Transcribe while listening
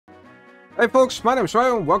Hey folks, my name is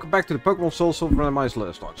Raiho and welcome back to the Pokemon Soulsilver Randomizer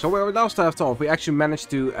Nuzlocke. So where we last left off, we actually managed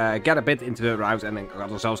to get a bit into the route and then got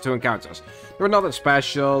ourselves 2 encounters. They were not that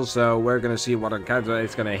special, so we're gonna see what encounter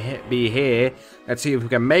is gonna be here. Let's see if we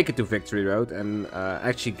can make it to Victory Road and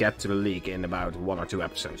actually get to the league in about 1 or 2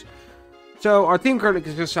 episodes. So our team currently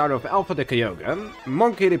consists out of Alpha the Kyogre,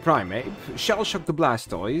 Monkey the Primate, Shellshock the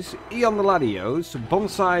Blastoise, Eon the Latios,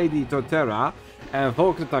 Bonsai the Torterra, and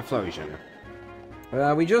Vulcan the Typhlosion.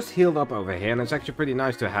 We just healed up over here, and it's actually pretty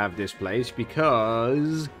nice to have this place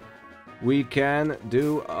because we can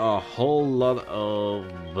do a whole lot of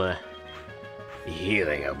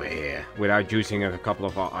healing over here without using a couple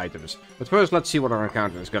of our items. But first, let's see what our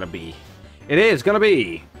encounter is gonna be. It is gonna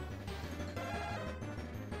be...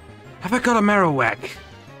 Have I got a Marowak?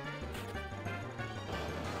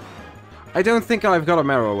 I don't think I've got a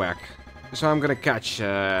Marowak, so I'm gonna catch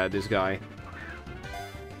this guy.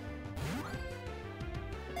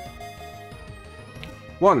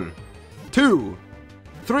 One, 2,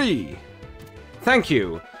 3. Thank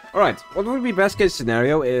you. Alright, what would be best case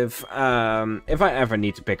scenario if I ever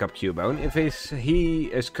need to pick up Cubone, if he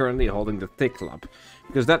is currently holding the Thick Club.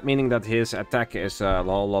 Because that meaning that his attack is a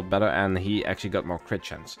whole lot better and he actually got more crit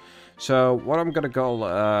chance. So what I'm gonna call,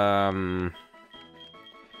 I'm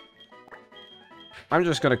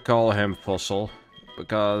just gonna call him Fossil,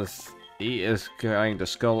 because he is carrying the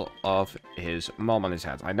skull of his mom on his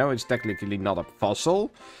head. I know it's technically not a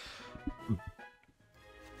fossil,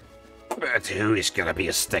 but who is gonna be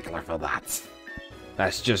a stickler for that?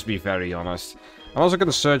 Let's just be very honest. I'm also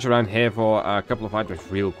gonna search around here for a couple of items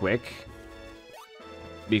real quick,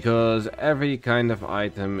 because every kind of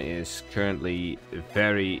item is currently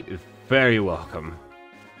very, very welcome.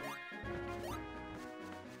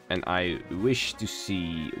 And I wish to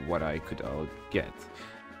see what I could all get.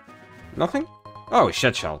 Nothing? Oh,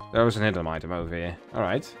 shit shell. There was an hidden item over here.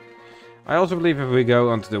 Alright. I also believe if we go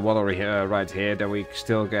onto the water right here, then we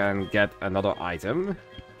still can get another item.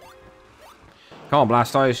 Come on,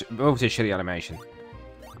 Blastoise. Move this shitty animation.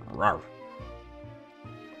 Rawr.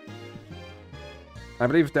 I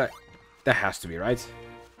believe that has to be, right?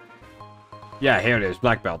 Yeah, here it is.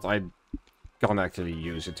 Black belt. I can't actually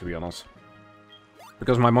use it, to be honest.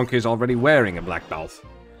 Because my monkey is already wearing a black belt.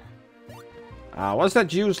 Was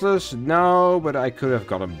that useless? No, but I could have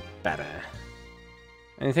gotten better.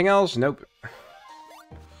 Anything else? Nope.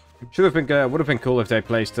 Should have been, would have been cool if they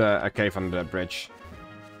placed a cave under the bridge.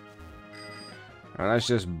 Now let's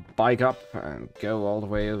just bike up and go all the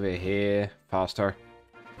way over here faster.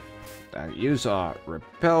 And use our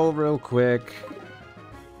repel real quick.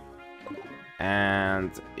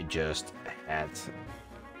 And just head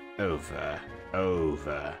over.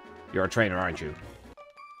 You're a trainer, aren't you?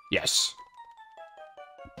 Yes.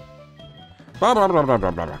 Blah, blah, blah, blah,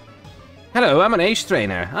 blah, blah. Hello, I'm an ace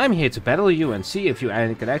trainer. I'm here to battle you and see if you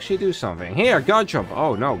can actually do something. Here, guard jump.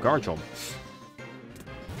 Oh no, guard jump.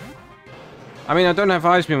 I mean, I don't have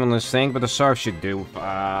ice beam on this thing, but the surf should do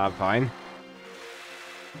fine.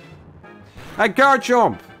 Hey, guard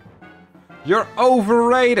jump! You're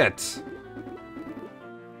overrated!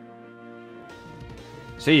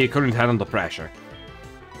 See, you couldn't handle the pressure.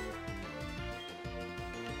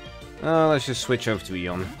 Let's just switch over to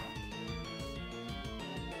Eon.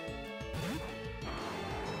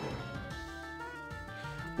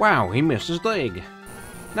 Wow, he missed his leg.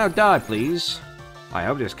 Now die, please. I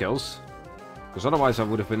hope this kills, because otherwise I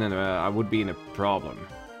would have been in I would be in a problem.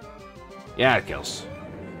 Yeah, it kills.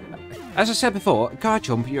 As I said before, guard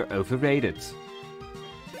jump, you're overrated.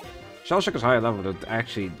 Shellshock is higher level, but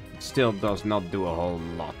actually still does not do a whole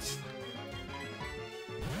lot.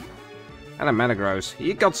 And a Metagross.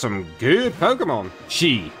 He got some good Pokemon.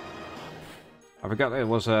 She. I forgot it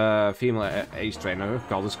was a female ace trainer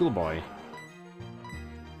called the Schoolboy.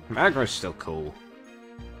 Metagross is still cool.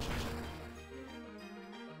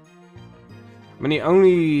 I mean, the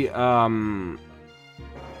only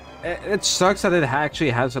it sucks that it actually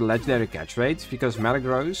has a legendary catch rate, because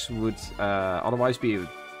Metagross would otherwise be a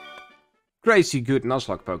crazy good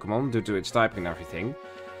Nuzlocke Pokemon due to its typing and everything.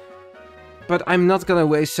 But I'm not gonna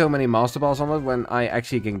waste so many Master Balls on it when I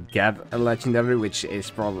actually can get a legendary, which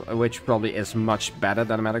probably is much better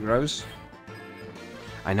than a Metagross.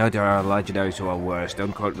 I know there are legendaries who are worse,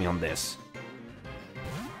 don't quote me on this.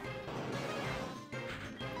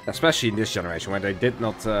 Especially in this generation, where they did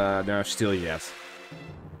not nerf Steel yet.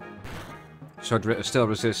 So it still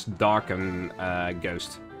resists Dark and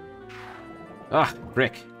Ghost. Ah,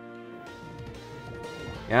 brick.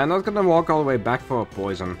 Yeah, I'm not gonna walk all the way back for a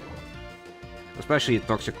poison. Especially a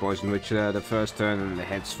toxic poison, which the first turn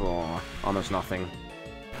hits for almost nothing.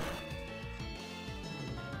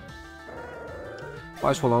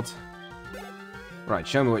 Bye, Swalot. Right,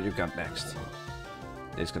 show me what you've got next.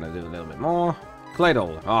 It's gonna do a little bit more.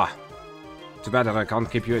 Claydol. Ah. Too bad that I can't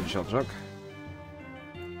keep you in shot, Rook.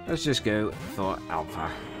 Let's just go for Alpha.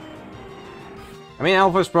 I mean,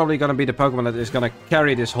 Alpha is probably gonna be the Pokemon that is gonna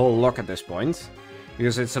carry this whole lock at this point.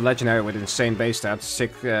 Because it's a legendary with insane base stats,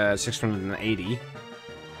 680.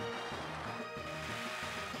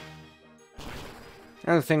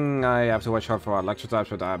 Another thing I have to watch out for are electric types,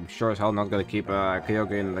 but I'm sure as hell not going to keep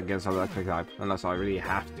Kyogre in against an electric type, unless I really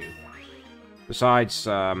have to. Besides,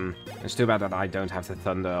 it's too bad that I don't have the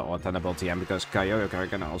Thunder or Thunderbolt TM, because Kyogre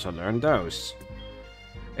can also learn those.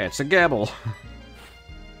 It's a gamble.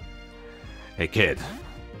 Hey kid,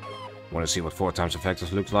 want to see what 4 times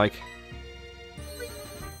effectors looks like?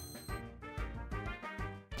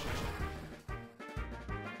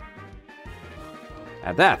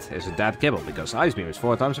 And that is a dead kibble, because Ice Beam is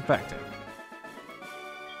 4 times effective.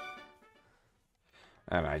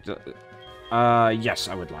 Alright, yes,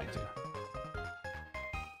 I would like to.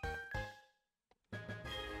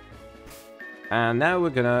 And now we're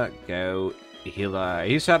gonna go heal,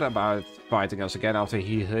 he said about fighting us again after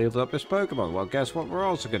he healed up his Pokemon. Well, guess what we're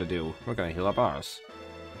also gonna do? We're gonna heal up ours.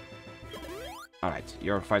 Alright,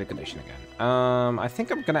 you're in fighting condition again. I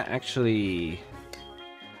think I'm gonna actually...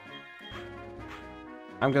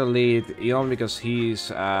 I'm gonna lead Eon because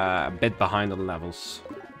he's a bit behind on levels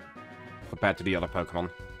compared to the other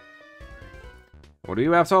Pokemon. What do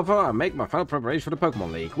you have to offer? I make my final preparation for the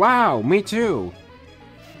Pokemon League. Wow, me too!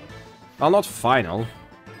 Well, not final.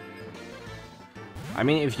 I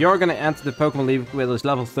mean, if you're gonna enter the Pokemon League with this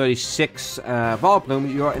level 36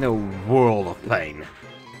 Vileplume, you're in a world of pain.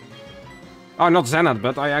 Oh, not Xanad,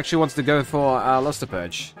 but I actually wanted to go for Luster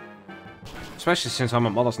Purge. Especially since I'm a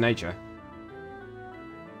Mother's Nature.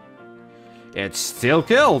 It's still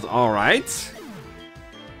killed, alright.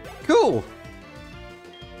 Cool.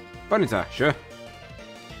 Bonita, sure.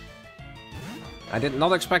 I did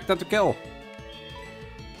not expect that to kill.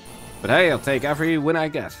 But hey, I'll take every win I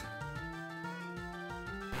get.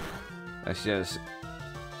 Let's just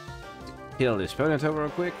kill this Bonita real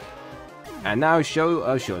quick. And now show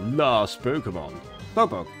us your last Pokemon.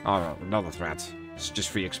 Slowpoke. Oh, another threat. It's just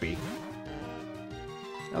free XP.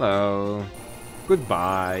 Hello.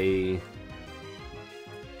 Goodbye.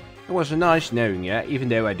 It was nice knowing you, even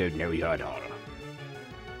though I don't know you at all.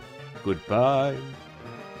 Goodbye.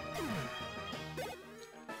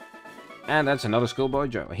 And that's another Schoolboy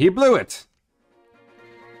Joe. He blew it!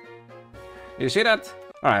 You see that?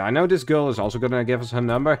 Alright, I know this girl is also gonna give us her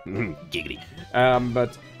number. Giggity.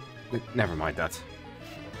 But... never mind that.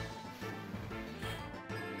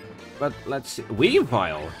 But let's see.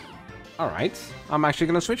 Weavile! Alright. I'm actually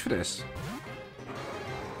gonna switch for this.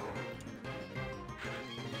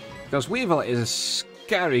 Because Weavile is a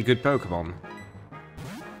scary good Pokemon.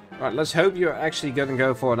 Alright, let's hope you're actually gonna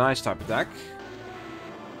go for an Ice type attack.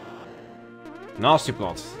 Nasty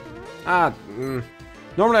Plot.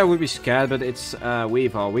 Normally I would be scared, but it's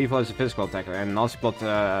Weavile. Weavile is a physical attacker, and Nasty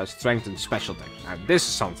Plot strength and special attack. Now this is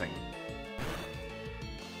something.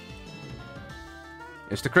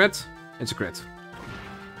 It's the crit? It's a crit.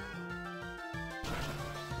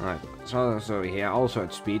 Alright, so here also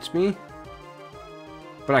it speeds me.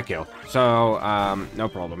 But I kill. So, no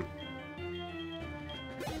problem.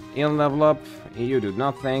 Eon level up, you do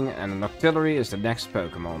nothing, and an Octillery is the next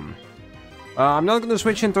Pokemon. I'm not going to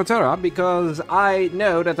switch into Torterra, because I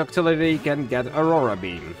know that Octillery can get Aurora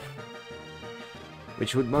Beam.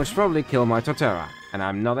 Which would most probably kill my Torterra, and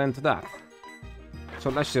I'm not into that.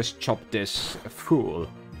 So let's just chop this fool.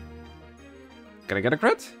 Can I get a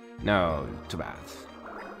crit? No, too bad.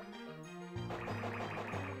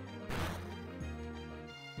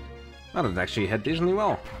 Well, that actually hit decently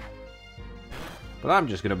well. But I'm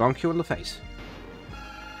just gonna bonk you in the face.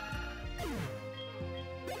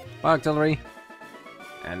 Bye, Octillery.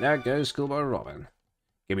 And there goes Schoolboy Robin.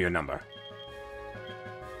 Give me your number.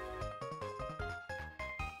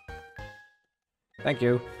 Thank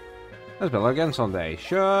you. Let's build again someday.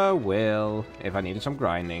 Sure will, if I needed some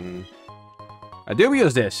grinding. A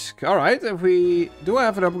dubious disc. Alright, if we... do I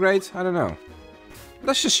have an upgrade? I don't know.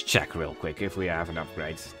 Let's just check real quick if we have an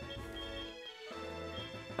upgrade.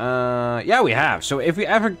 Yeah, we have. So if we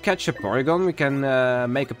ever catch a Porygon, we can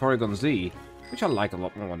make a Porygon Z. Which I like a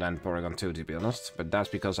lot more than Porygon 2, to be honest. But that's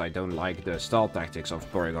because I don't like the stall tactics of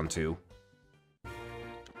Porygon 2.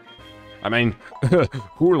 I mean,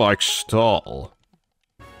 who likes stall?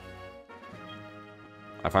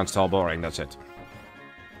 I find stall boring, that's it.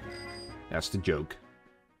 That's the joke.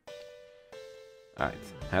 Alright,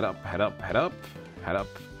 head up, head up, head up, head up,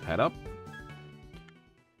 head up.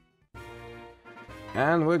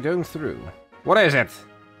 And we're going through. What is it?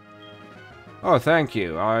 Oh, thank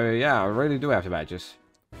you. Yeah, I really do have the badges.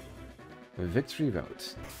 Victory Road.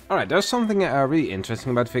 Alright, there's something really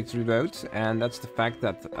interesting about Victory Road, and that's the fact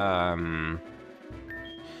that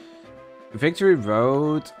Victory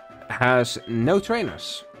Road has no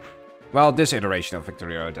trainers. Well, this iteration of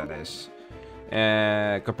Victory Road, that is.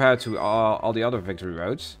 Compared to all the other Victory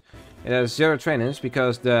Roads. It has 0 trainers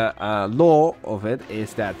because the law of it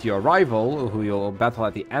is that your rival, who you'll battle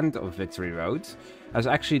at the end of Victory Road, has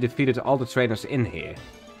actually defeated all the trainers in here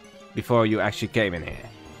before you actually came in here.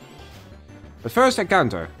 But first,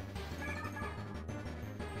 encounter.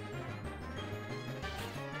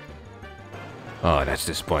 Oh, that's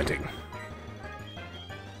disappointing.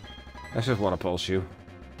 Let's just water pulse you.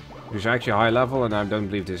 You're actually high level, and I don't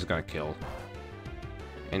believe this is gonna kill.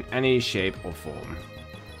 In any shape or form.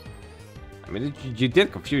 I mean, you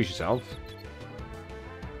did confuse yourself.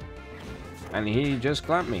 And he just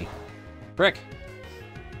clamped me. Prick.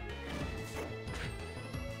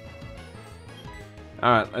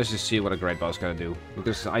 Alright, let's just see what a great boss is gonna do.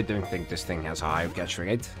 Because I don't think this thing has a high catch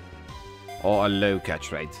rate. Or a low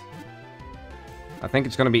catch rate. I think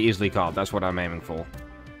it's gonna be easily caught. That's what I'm aiming for.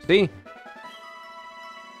 See?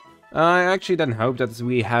 I actually then hope that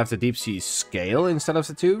we have the deep sea scale instead of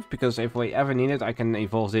the tooth, because if we ever need it, I can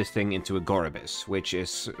evolve this thing into a Goribus, which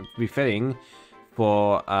is befitting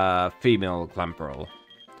for a female Clamperl.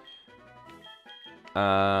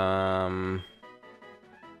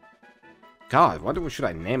 God, what should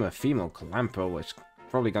I name a female Clamperl? It's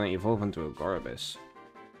probably gonna evolve into a Goribus.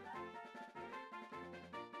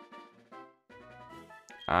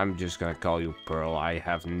 I'm just gonna call you Pearl. I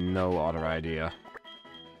have no other idea.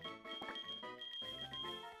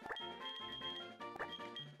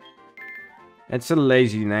 It's a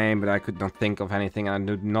lazy name, but I could not think of anything. I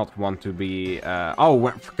do not want to be... Oh,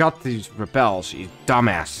 I forgot these repels, you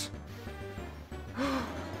dumbass.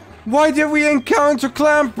 Why did we encounter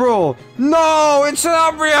Clamperl? No, it's an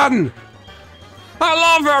Umbreon! I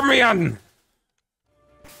love Umbreon!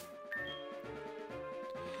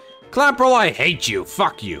 Clamperl, I hate you.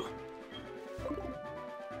 Fuck you.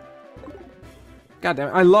 God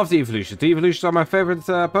damn, I love the evolutions. The evolutions are my favorite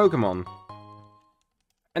Pokemon.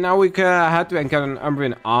 And now we had to encounter an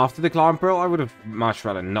Umbreon after the Clamperl. I would have much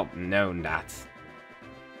rather not known that.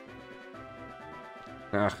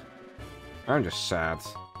 Ugh. I'm just sad.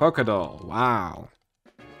 Pokédoll. Wow.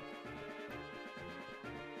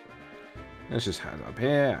 Let's just head up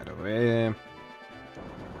here, head over here.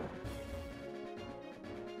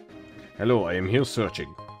 Hello, I am here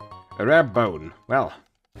searching. A rare bone. Well,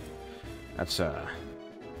 that's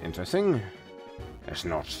interesting. It's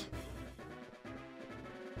not.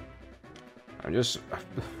 I'm just...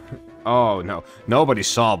 Oh, no. Nobody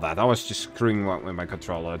saw that. I was just screwing with my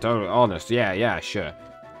controller. Totally honest. Yeah, sure.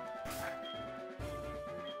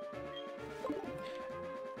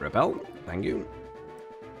 Repel. Thank you.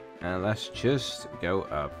 And let's just go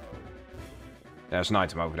up. There's an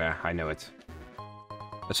item over there. I know it.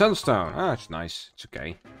 A sunstone. Ah, it's nice. It's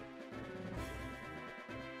okay.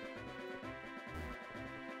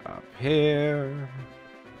 Up here.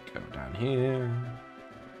 Go down here.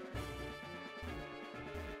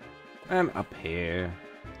 And up here.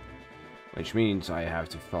 Which means I have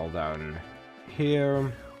to fall down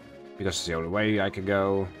here. Because it's the only way I can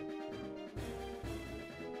go.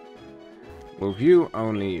 Move you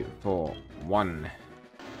only for 1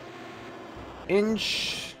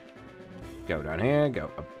 inch. Go down here,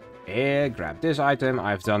 go up here, grab this item.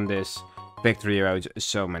 I've done this Victory Road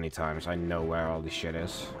so many times. I know where all this shit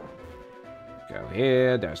is. Go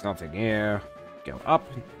here, there's nothing here. Go up.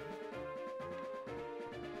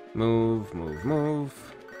 Move, move,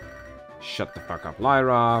 move. Shut the fuck up,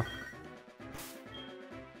 Lyra.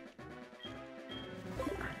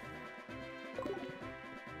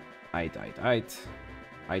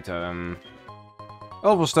 Item.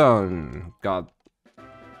 Overstone. God.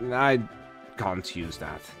 I can't use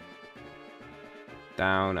that.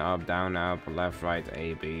 Down, up, left, right,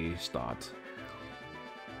 A, B, start.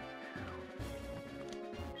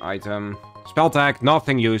 Item. Spell tag,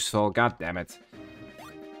 nothing useful. God damn it.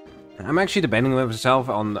 I'm actually debating with myself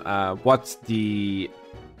on what the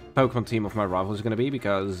Pokemon team of my rival is going to be,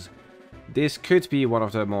 because this could be one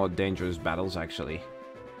of the more dangerous battles, actually.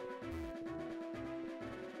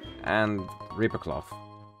 And Reaper Cloth.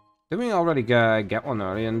 Did we already get one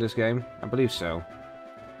early in this game? I believe so.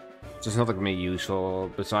 It's just not going to be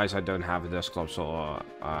useful. Besides, I don't have a Dusclops or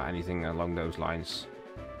anything along those lines.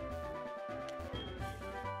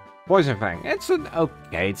 Poison Fang. It's an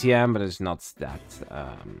okay TM, but it's not that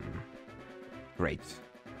great.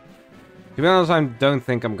 To be honest, I don't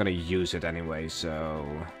think I'm going to use it anyway, so...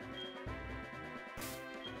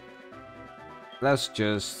 let's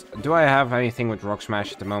just... Do I have anything with Rock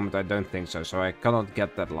Smash at the moment? I don't think so. So I cannot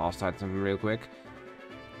get that last item real quick.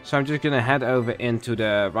 So I'm just gonna head over into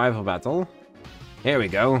the rival battle. Here we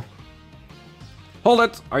go. Hold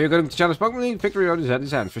it! Are you going to challenge Pokemon League? Victory Road is at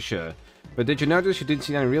his hand, for sure. But did you notice you didn't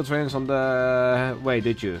see any real trainers on the way,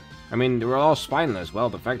 did you? I mean, they were all spineless. Well,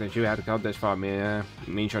 the fact that you had to come this far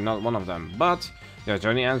means you're not one of them. But your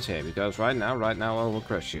journey ends here, because right now I will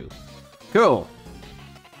crush you. Cool!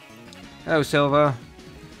 Hello, Silver.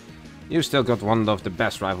 You still got one of the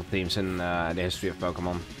best rival teams in the history of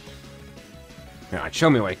Pokemon. Alright,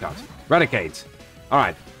 show me what you got. Eradicate.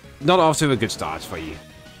 Alright, not off to a good start for you.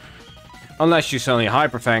 Unless you suddenly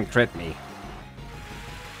Hyper Fang crit me.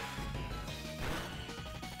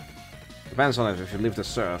 Depends on it if you leave the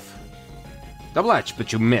surf. Double edge,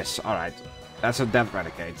 but you miss. Alright, that's a dead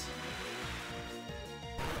Eradicate.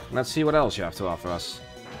 Let's see what else you have to offer us.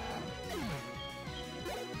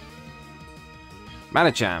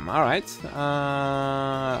 Manicham, alright.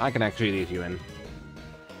 I can actually leave you in.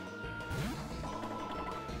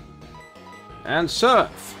 And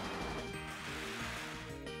Surf!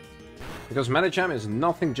 Because Manicham is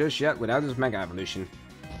nothing just yet without his Mega Evolution.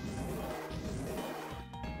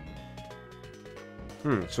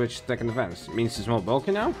 Switch second defense. Means it's more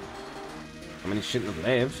bulky now? I mean, it shouldn't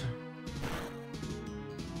live.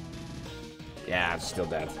 Yeah, it's still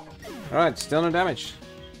dead. Alright, still no damage.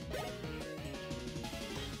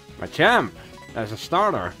 My champ! As a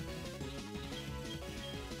starter.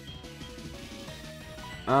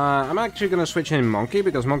 I'm actually gonna switch in Monkey,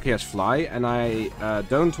 because Monkey has Fly, and I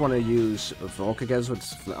don't want to use Volk against with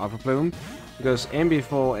Alpha Plume, because in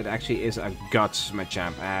before it actually is a Guts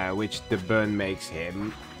Machamp, which the burn makes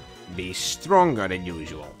him be stronger than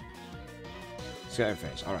usual. Scary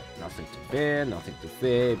face. Alright, nothing to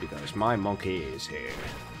fear, because my Monkey is here.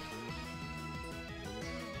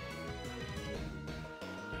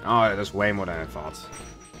 Oh, that's way more than I thought.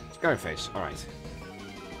 Scary face. Alright.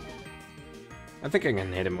 I think I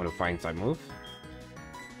can hit him with a Flying type move.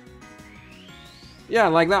 Yeah,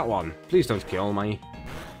 like that one. Please don't kill me.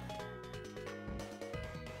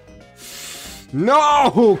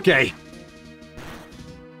 No! Okay!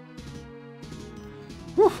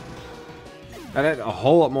 Whew. I did a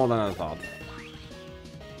whole lot more than I thought.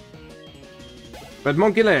 But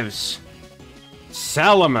Monkey lives.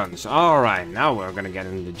 Salamence! Alright, now we're gonna get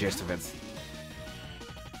into the gist of it.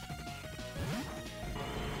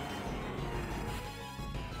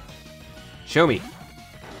 Show me.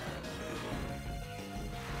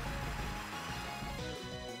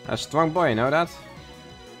 A strong boy, you know that?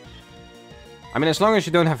 I mean, as long as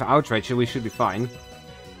you don't have outrage, we should be fine.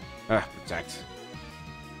 Protect.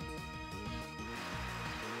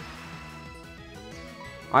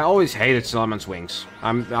 I always hated Salamance's wings.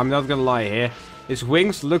 I'm not gonna lie here. His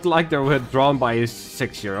wings look like they were drawn by his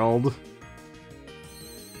 6-year-old.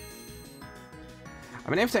 I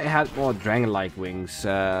mean, if they had more dragon-like wings,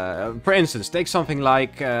 for instance, take something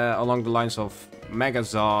like along the lines of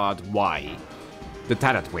Megazord Y, the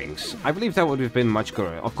Tattered Wings. I believe that would have been much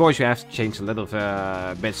cooler. Of course, you have to change a little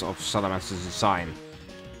bits of Salamance's design,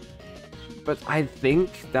 but I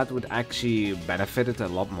think that would actually benefit it a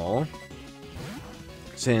lot more,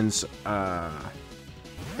 since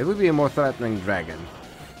it would be a more threatening dragon.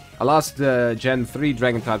 Alas, the Gen 3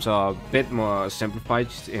 dragon types are a bit more simplified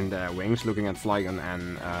in their wings, looking at Flygon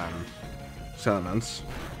and Salamence.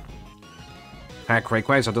 Heck,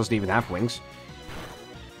 Rayquaza doesn't even have wings.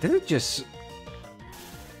 Did it just...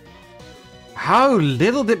 How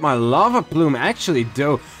little did my Lava Plume actually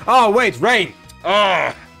do? Oh, wait, rain!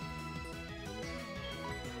 Ugh!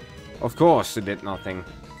 Of course it did nothing.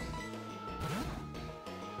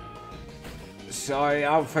 Sorry,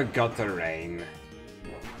 I forgot the rain.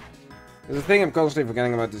 There's a thing I'm constantly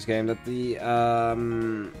forgetting about this game, that the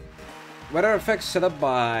weather effects set up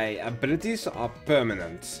by abilities are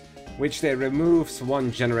permanent, which they removed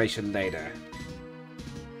 1 generation later.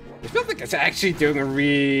 I feel like it's actually doing a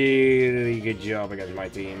really good job against my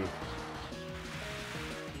team.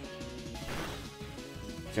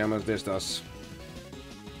 See how much this does.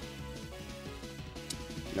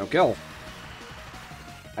 No kill.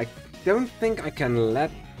 I don't think I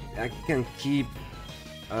can keep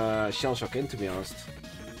Shell Shock in, to be honest.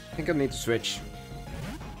 I think I need to switch.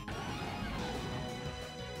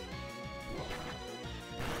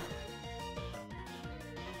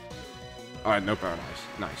 Alright, no Paradise.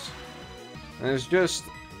 Nice. And it's just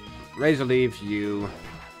Razor Leaf, you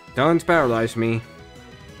don't paralyze me.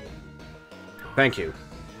 Thank you.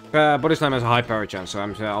 Body Slam has a high power chance, so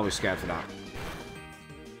I'm always scared for that.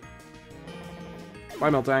 Bye,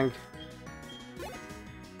 Miltank.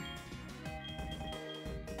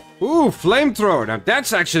 Ooh, flamethrower. Now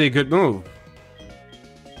that's actually a good move.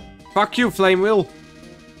 Fuck you, Flame Wheel.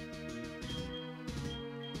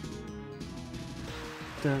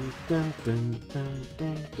 Dun, dun, dun, dun,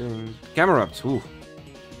 dun, dun. Camera ups. Ooh.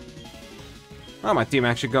 Well, my team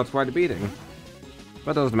actually got quite a beating.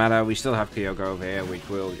 But doesn't matter, we still have Kyoko over here, which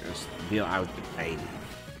will just deal out the pain.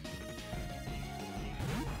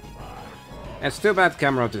 It's too bad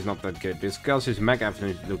Camerot is not that good, because his Mega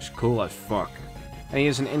Avenue looks cool as fuck. And he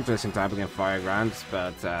is an interesting type against Fire Ground,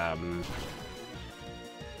 but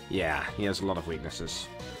yeah, he has a lot of weaknesses.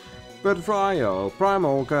 But Raiho,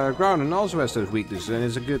 Primal, Ground also has those weaknesses and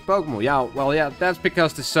is a good Pokemon. Yeah, well yeah, that's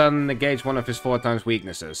because the Sun negates one of his 4 times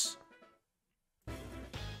weaknesses.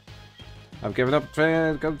 I've given up,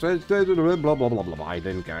 blah blah blah blah blah. I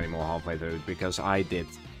didn't care anymore halfway through because I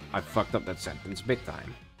fucked up that sentence big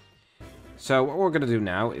time. So what we're gonna do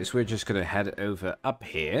now is we're just gonna head over up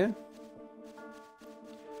here.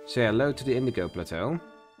 Say hello to the Indigo Plateau.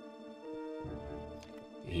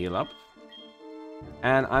 Heal up.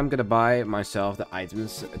 And I'm gonna buy myself the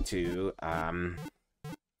items to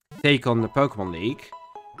take on the Pokemon League.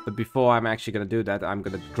 But before I'm actually gonna do that, I'm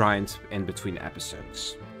gonna grind in between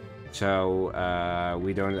episodes. So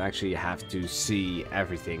we don't actually have to see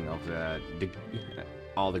everything of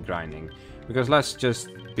all the grinding. Because let's just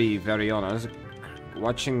be very honest,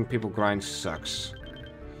 watching people grind sucks.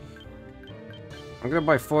 I'm gonna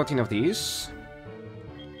buy 14 of these.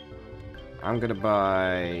 I'm gonna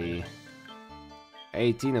buy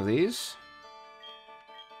 18 of these.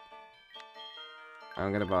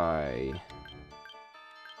 I'm gonna buy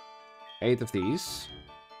 8 of these.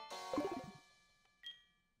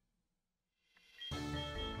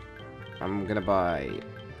 I'm gonna buy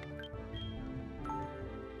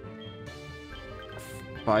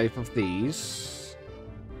 5 of these.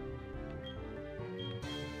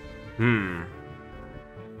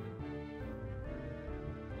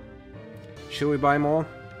 Should we buy more?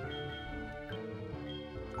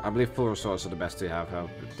 I believe full resources are the best to have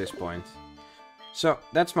at this point. So,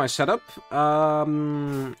 that's my setup.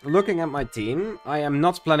 Looking at my team, I am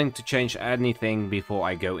not planning to change anything before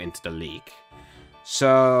I go into the league.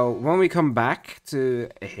 So, when we come back to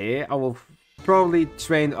here, I will probably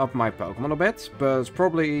train up my Pokemon a bit, but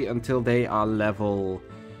probably until they are level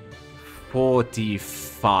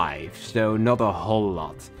 45, so not a whole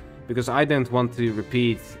lot. Because I don't want to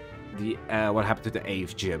repeat the what happened to the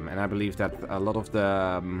 8th gym, and I believe that a lot of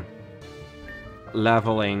the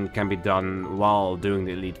leveling can be done while doing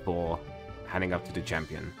the Elite Four, heading up to the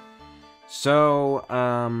champion. So,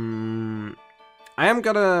 I am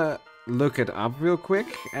gonna look it up real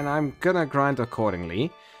quick, and I'm gonna grind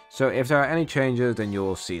accordingly. So if there are any changes, then you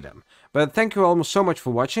will see them. But thank you all so much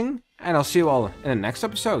for watching, and I'll see you all in the next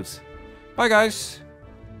episode. Bye guys!